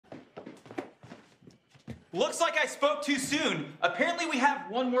Looks like I spoke too soon. Apparently we have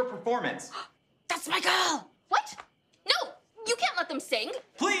one more performance. That's my girl! What? No, you can't let them sing.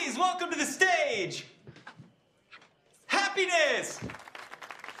 Please welcome to the stage, Happiness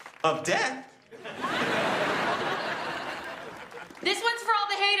of Death. This one's for all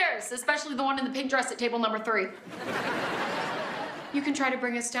the haters, especially the one in the pink dress at table number 3. You can try to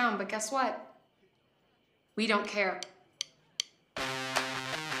bring us down, but guess what? We don't care.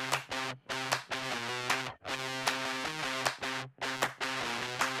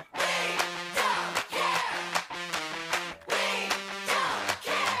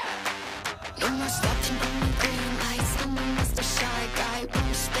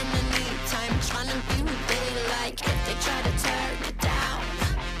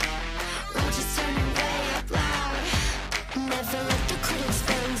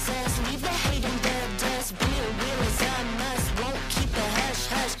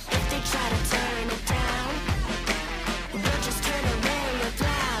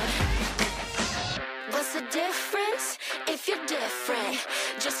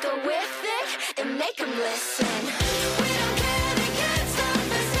 Just go with it and make them listen. We don't care, they can't stop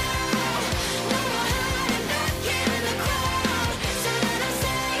us now. No more hiding back in the crowd. So let them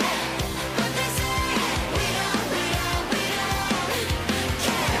say what they say. We don't care. We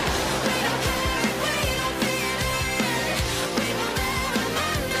don't care if we don't feel it. We will let them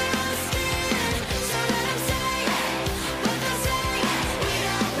under our skin. So let them say what they say. We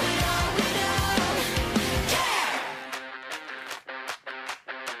don't care.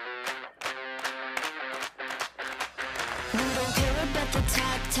 We don't care about the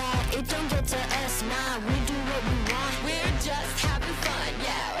talk, it don't get to us, nah. We do what we want, we're just having fun,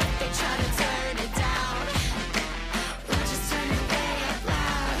 yeah. If they try to turn it down, we'll just turn it way up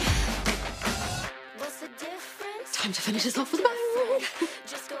loud. What's the difference? Time to finish this off with a bang.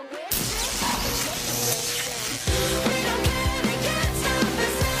 Just go with it. We don't care, they can't stop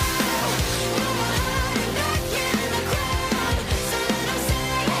us now. No more hiding back in the crowd. So let them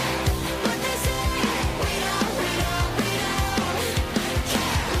say what they say. We don't care.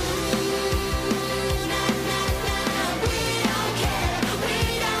 Nah, nah, nah. We don't care. We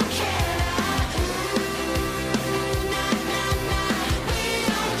don't care. Nah, nah, nah. We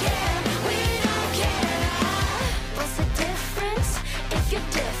don't care. We don't care. What's the difference if you're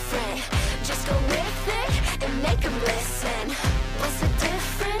different? Just go with it and make them listen. What's the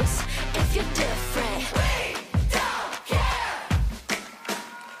difference if you're different? We don't care.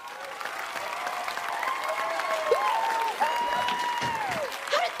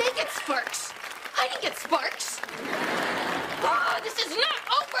 How did they get sparks? I didn't get sparks. Oh, this is not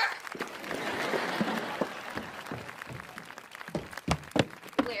over.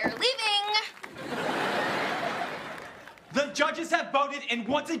 We're leaving. The judges have voted, and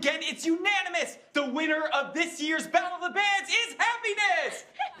once again, it's unanimous. The winner of this year's Battle of the Bands is